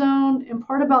Carcassonne, in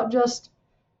part about just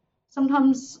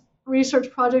sometimes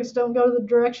research projects don't go the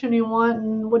direction you want,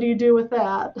 and what do you do with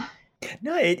that?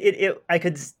 No, I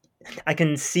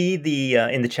can see the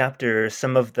in the chapter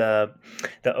some of the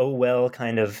oh well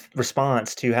kind of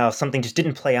response to how something just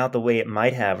didn't play out the way it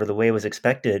might have or the way it was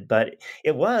expected, but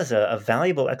it was a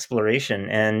valuable exploration,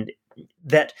 and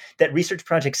that research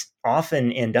projects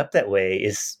often end up that way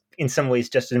is in some ways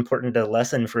just as important a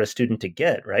lesson for a student to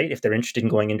get, right? If they're interested in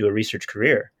going into a research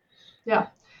career. Yeah,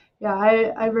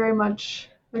 I very much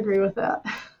agree with that.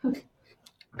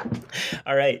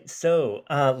 All right, so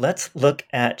let's look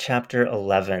at chapter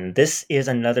 11. This is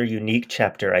another unique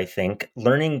chapter, I think,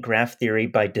 Learning Graph Theory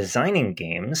by Designing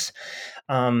Games.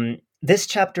 This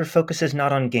chapter focuses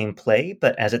not on gameplay,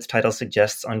 but as its title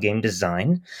suggests, on game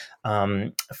design.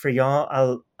 Friand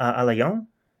Alayon?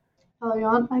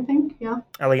 Alayon, I think, yeah.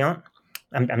 Alayon?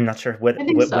 I'm not sure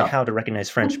how to recognize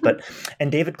French,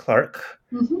 and David Clark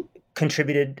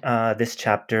contributed this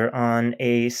chapter on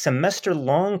a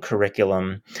semester-long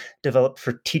curriculum developed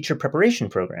for teacher preparation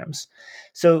programs.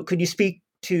 So could you speak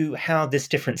to how this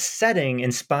different setting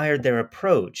inspired their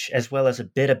approach, as well as a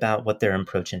bit about what their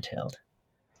approach entailed?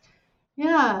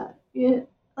 Yeah,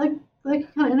 like you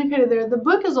kind of indicated there, the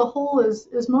book as a whole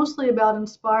is mostly about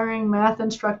inspiring math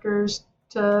instructors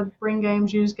to bring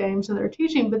games, use games in their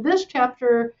teaching. But this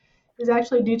chapter is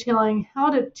actually detailing how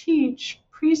to teach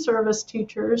pre-service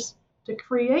teachers to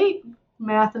create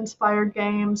math-inspired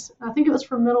games. I think it was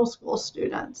for middle school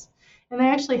students. And they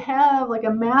actually have like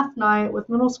a math night with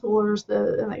middle schoolers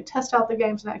and they test out the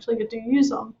games and actually get to use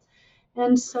them.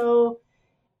 And so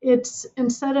it's,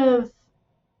 instead of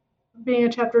being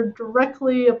a chapter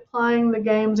directly applying the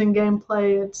games and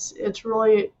gameplay, it's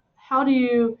really how do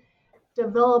you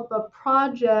develop a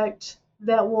project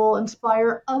that will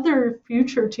inspire other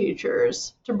future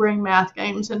teachers to bring math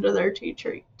games into their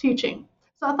teaching.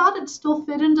 So I thought it still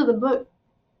fit into the book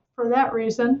for that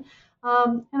reason.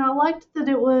 And I liked that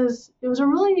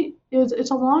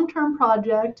it's a long-term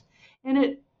project, and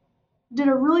it did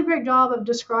a really great job of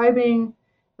describing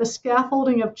the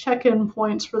scaffolding of check-in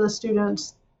points for the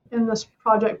students in this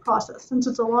project process. Since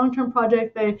it's a long-term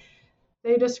project, they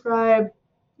describe,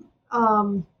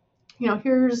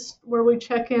 here's where we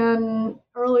check in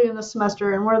early in the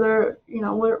semester and where they're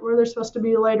supposed to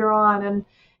be later on,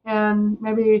 and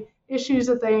maybe issues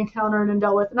that they encountered and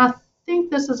dealt with. And I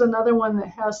think this is another one that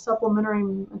has supplementary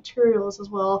materials as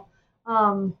well.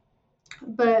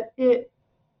 But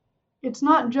it's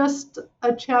not just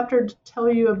a chapter to tell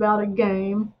you about a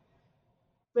game,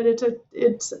 but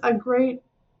it's a great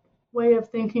way of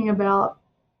thinking about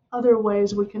other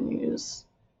ways we can use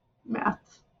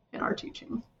math in our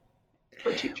teaching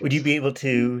for teachers. Would you be able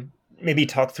to maybe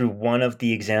talk through one of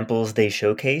the examples they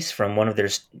showcase from one of their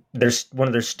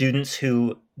students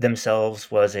who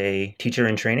themselves was a teacher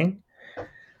in training?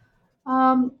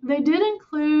 They did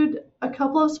include a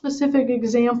couple of specific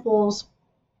examples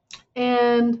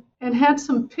and had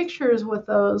some pictures with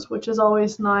those, which is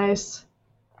always nice.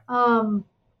 I'm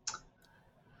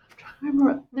trying to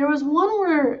remember. There was one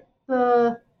where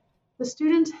the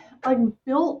students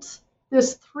built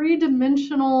this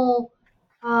three-dimensional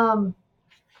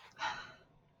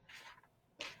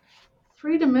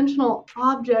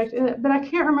object, but I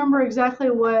can't remember exactly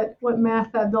what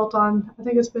math that built on. I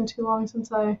think it's been too long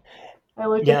since I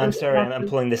looked at this. Yeah, I'm sorry. I'm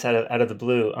pulling this out of the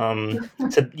blue.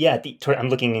 So yeah, I'm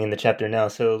looking in the chapter now.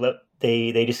 So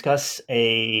they discuss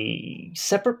a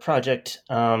separate project,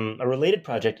 a related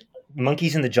project.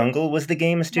 Monkeys in the Jungle was the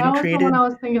game a student created. That was the one I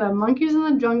was thinking of. Monkeys in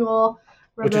the Jungle.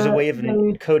 Which is a way of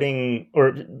encoding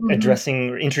or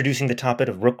addressing or introducing the topic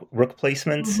of rook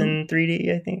placements in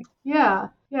 3D, I think. Yeah.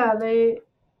 They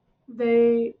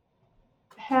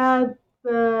had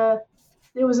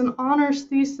it was an honors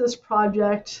thesis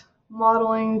project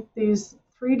modeling these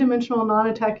three-dimensional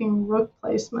non-attacking rook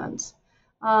placements.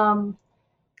 And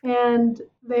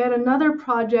they had another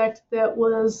project that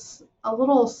was a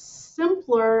little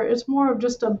simpler. It's more of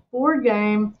just a board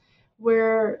game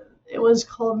where it was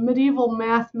called Medieval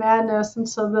Math Madness. And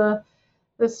so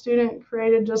the student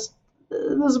created just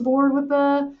this board with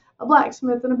a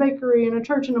blacksmith and a bakery and a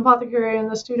church and apothecary, and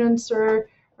the students are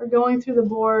going through the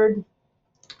board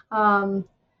on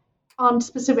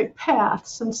specific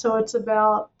paths. And so it's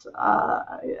about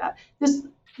this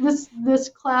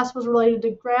class was related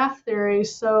to graph theory,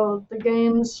 so the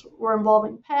games were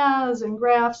involving paths and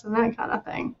graphs and that kind of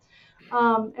thing.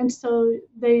 And so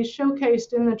they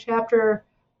showcased in the chapter,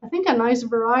 I think, a nice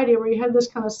variety where you had this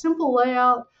kind of simple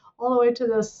layout all the way to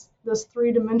this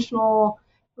three-dimensional,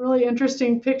 really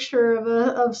interesting picture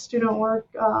of student work.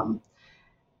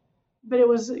 But it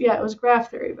was graph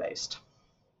theory based.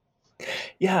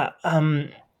 Yeah.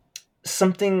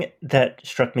 Something that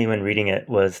struck me when reading it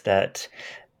was that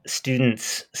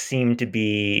students seem to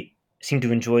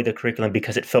enjoy the curriculum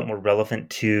because it felt more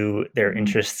relevant to their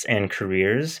interests and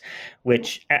careers,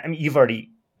 which, I mean, you've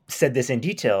already said this in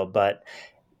detail, but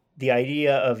the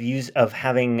idea of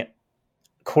having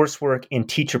coursework in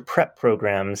teacher prep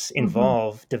programs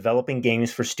involve developing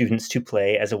games for students to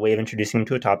play as a way of introducing them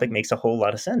to a topic makes a whole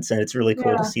lot of sense. And it's really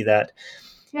cool to see that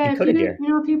encoded here.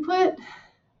 If you put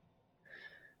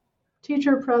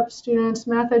teacher prep students,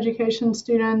 math education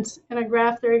students in a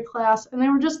graph theory class, and they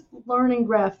were just learning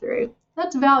graph theory,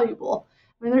 that's valuable.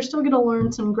 I mean, they're still going to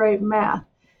learn some great math.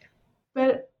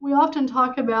 But we often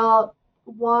talk about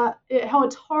how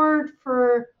it's hard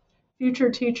for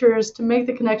future teachers to make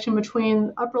the connection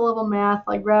between upper level math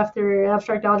like graph theory,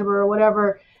 abstract algebra, or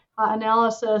whatever,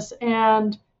 analysis,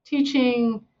 and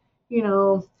teaching,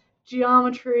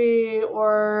 geometry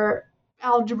or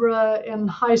algebra in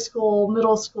high school,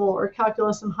 middle school, or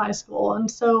calculus in high school.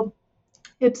 And so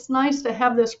it's nice to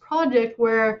have this project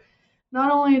where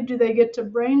not only do they get to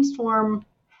brainstorm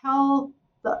how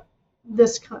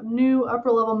this kind of new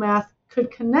upper level math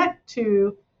could connect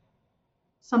to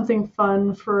something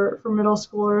fun for middle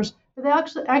schoolers, but they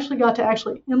actually got to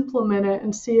actually implement it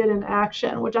and see it in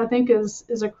action, which I think is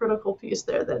a critical piece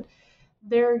there, that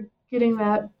they're getting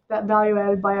that value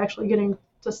added by actually getting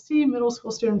to see middle school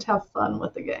students have fun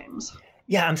with the games.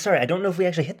 Yeah, I'm sorry. I don't know if we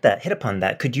actually hit upon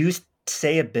that. Could you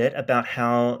say a bit about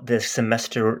how the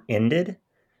semester ended?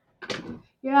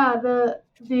 Yeah,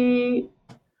 the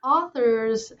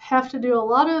authors have to do a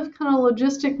lot of kind of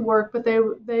logistic work, but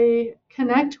they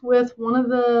connect with one of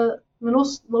the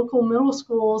local middle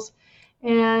schools,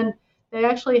 and they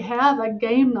actually have a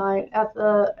game night at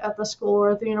the school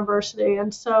or at the university.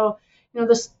 And so,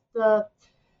 the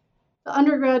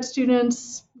undergrad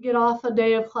students get off a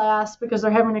day of class because they're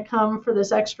having to come for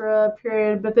this extra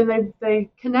period, but then they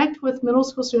connect with middle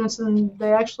school students and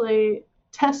they actually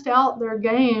test out their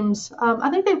games. I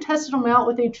think they've tested them out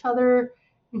with each other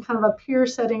in kind of a peer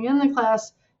setting in the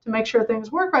class to make sure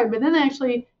things work right, but then they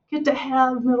actually get to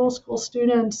have middle school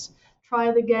students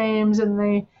try the games,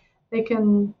 and they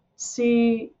can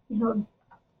see,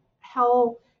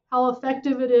 how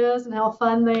effective it is and how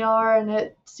fun they are, and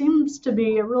it seems to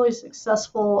be a really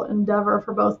successful endeavor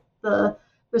for both the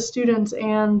students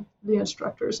and the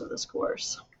instructors of this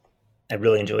course. I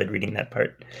really enjoyed reading that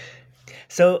part.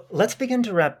 So let's begin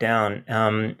to wrap down.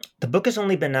 The book has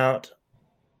only been out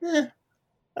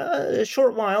a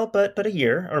short while, but a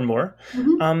year or more.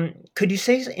 Mm-hmm. Could you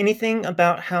say anything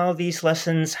about how these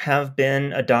lessons have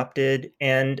been adopted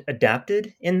and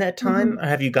adapted in that time? Mm-hmm. Or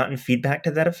have you gotten feedback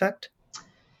to that effect?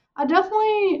 I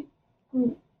definitely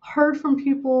heard from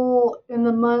people in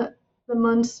the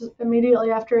months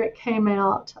immediately after it came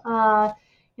out,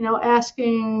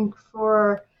 asking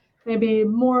for maybe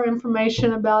more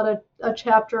information about a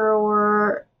chapter,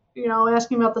 or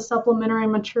asking about the supplementary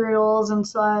materials, and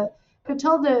so I could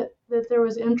tell that there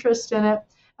was interest in it.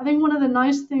 I think one of the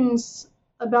nice things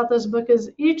about this book is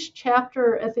each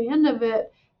chapter at the end of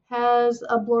it has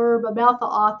a blurb about the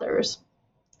authors,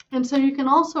 and so you can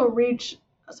also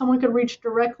someone could reach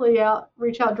out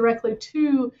directly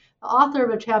to the author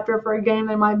of a chapter for a game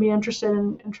they might be interested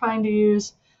in trying to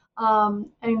use,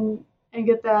 and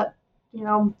get that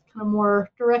kind of more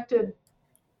directed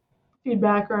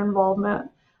feedback or involvement.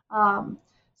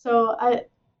 So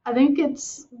I think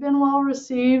it's been well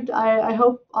received. I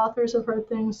hope authors have heard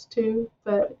things too,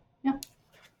 but yeah.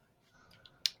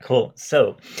 Cool.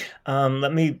 So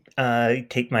let me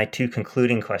take my two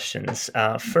concluding questions.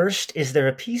 First, is there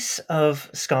a piece of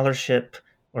scholarship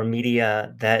or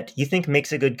media that you think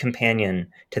makes a good companion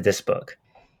to this book?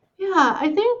 Yeah,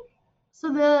 I think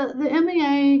so. The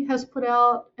MEA has put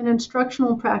out an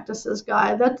instructional practices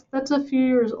guide. That's a few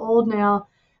years old now,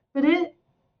 but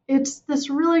it's this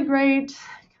really great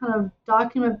kind of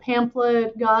document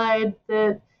pamphlet guide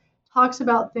that talks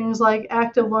about things like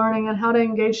active learning and how to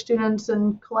engage students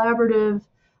in collaborative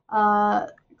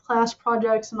class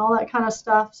projects and all that kind of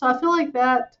stuff. So I feel like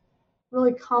that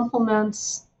really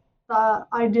complements the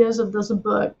ideas of this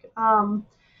book.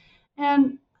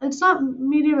 And it's not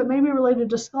media, but maybe related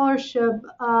to scholarship.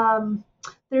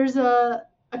 There's a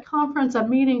conference, a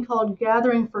meeting called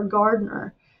Gathering for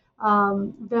Gardner,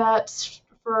 that's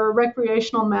for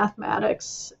recreational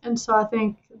mathematics, and so I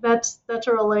think that's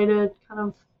a related kind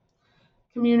of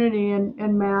community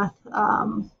in math,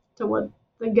 to what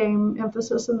the game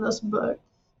emphasis in this book.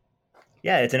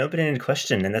 Yeah, it's an open-ended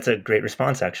question, and that's a great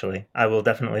response, actually. I will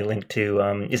definitely link to,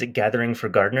 is it Gathering for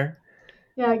Gardner?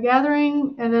 Yeah,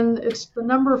 Gathering, and then it's the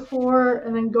number 4,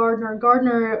 and then Gardner.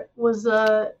 Gardner was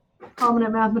a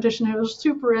prominent mathematician who was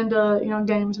super into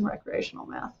games and recreational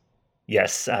math.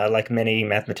 Yes, like many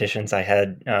mathematicians, I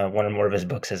had one or more of his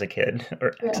books as a kid,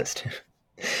 or access to.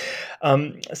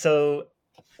 So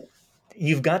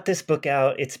you've got this book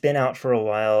out. It's been out for a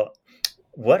while.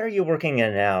 What are you working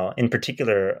on now? In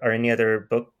particular, are any other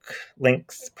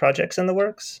book-length projects in the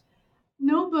works?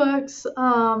 No books.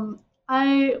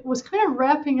 I was kind of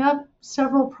wrapping up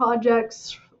several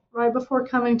projects right before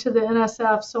coming to the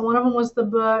NSF. So one of them was the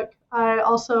book. I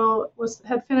also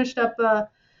had finished up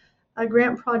a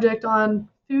grant project on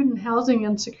food and housing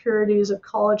insecurities of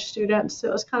college students. So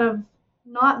it was kind of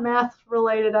not math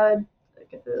related. I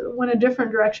went a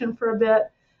different direction for a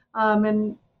bit,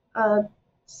 and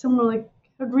similarly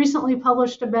had recently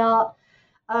published about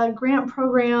a grant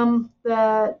program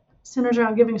that centers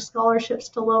around giving scholarships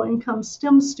to low-income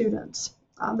STEM students,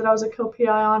 that I was a co-PI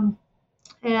on,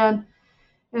 and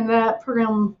that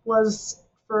program was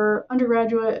for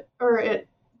undergraduate, or it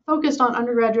focused on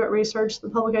undergraduate research. The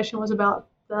publication was about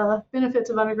the benefits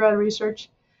of undergrad research,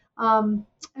 and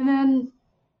then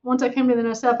once I came to the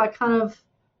NSF, I kind of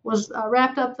was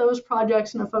wrapped up those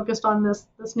projects and I focused on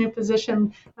this new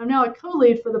position. I'm now a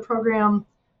co-lead for the program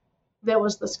that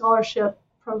was the scholarship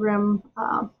program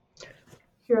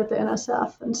here at the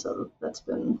NSF, and so that's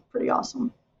been pretty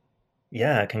awesome.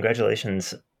 Yeah,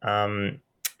 congratulations.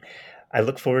 I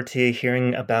look forward to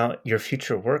hearing about your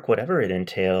future work, whatever it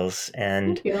entails.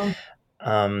 And Thank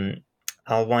you.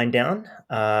 I'll wind down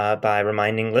by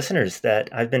reminding listeners that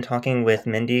I've been talking with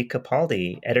Mindy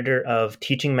Capaldi, editor of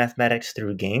Teaching Mathematics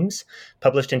Through Games,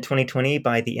 published in 2020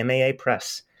 by the MAA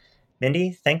Press.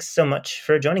 Mindy, thanks so much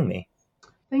for joining me.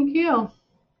 Thank you.